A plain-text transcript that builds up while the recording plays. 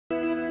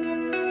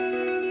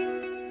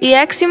The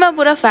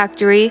ex-Imbabura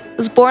Factory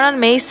was born on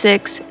May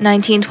 6,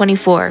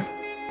 1924,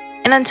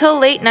 and until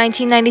late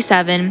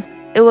 1997,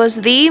 it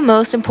was the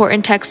most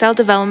important textile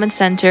development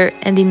center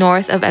in the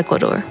north of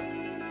Ecuador.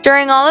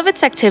 During all of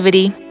its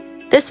activity,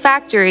 this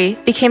factory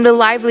became the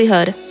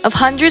livelihood of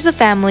hundreds of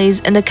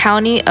families in the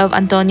county of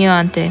Antonio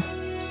Ante.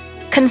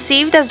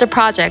 Conceived as the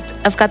project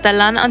of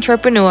Catalan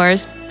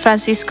entrepreneurs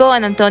Francisco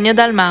and Antonio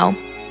Dalmau,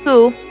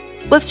 who,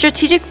 with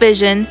strategic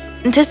vision,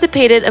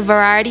 anticipated a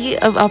variety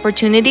of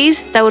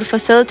opportunities that would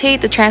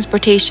facilitate the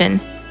transportation,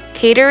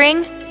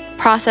 catering,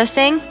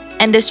 processing,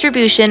 and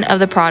distribution of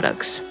the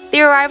products.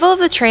 The arrival of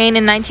the train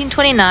in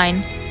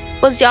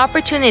 1929 was the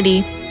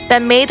opportunity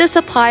that made the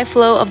supply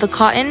flow of the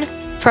cotton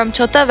from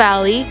Chota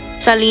Valley,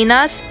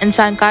 Salinas, and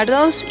San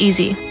Carlos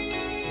easy.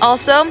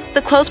 Also,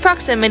 the close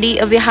proximity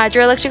of the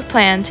hydroelectric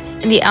plant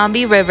in the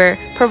Ambi River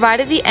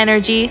provided the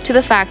energy to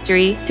the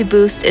factory to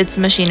boost its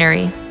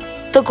machinery.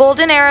 The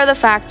golden era of the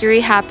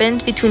factory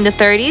happened between the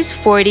 30s,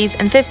 40s,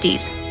 and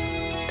 50s.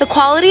 The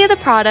quality of the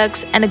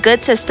products and a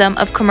good system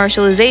of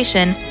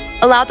commercialization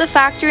allowed the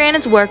factory and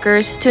its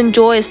workers to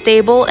enjoy a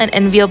stable and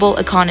enviable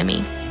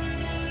economy.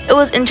 It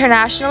was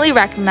internationally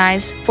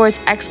recognized for its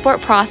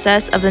export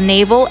process of the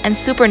naval and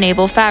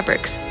supernaval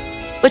fabrics,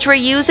 which were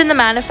used in the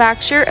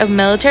manufacture of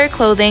military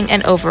clothing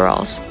and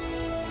overalls.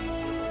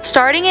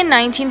 Starting in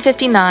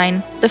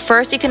 1959, the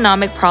first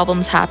economic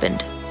problems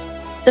happened.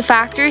 The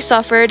factory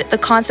suffered the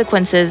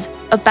consequences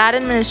of bad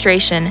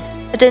administration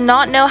that did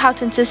not know how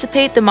to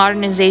anticipate the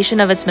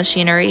modernization of its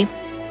machinery,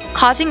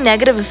 causing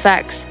negative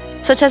effects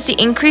such as the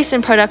increase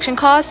in production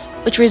costs,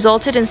 which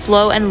resulted in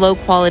slow and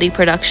low-quality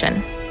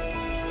production.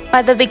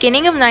 By the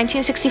beginning of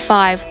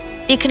 1965,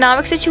 the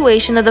economic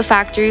situation of the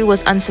factory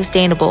was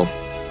unsustainable.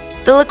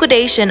 The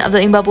liquidation of the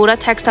Imbabura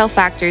textile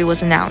factory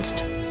was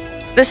announced.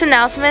 This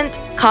announcement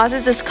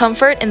causes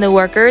discomfort in the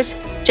workers,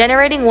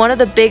 generating one of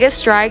the biggest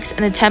strikes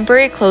and the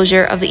temporary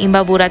closure of the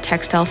Imbabura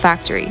textile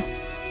factory.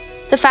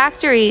 The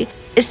factory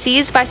is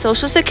seized by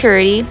Social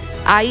Security,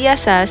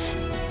 IESS,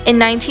 in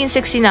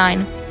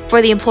 1969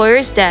 for the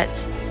employer's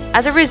debts.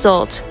 As a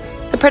result,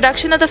 the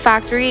production of the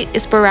factory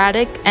is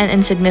sporadic and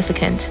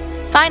insignificant.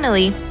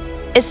 Finally,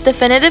 its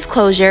definitive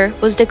closure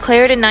was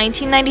declared in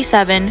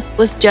 1997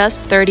 with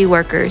just 30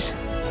 workers.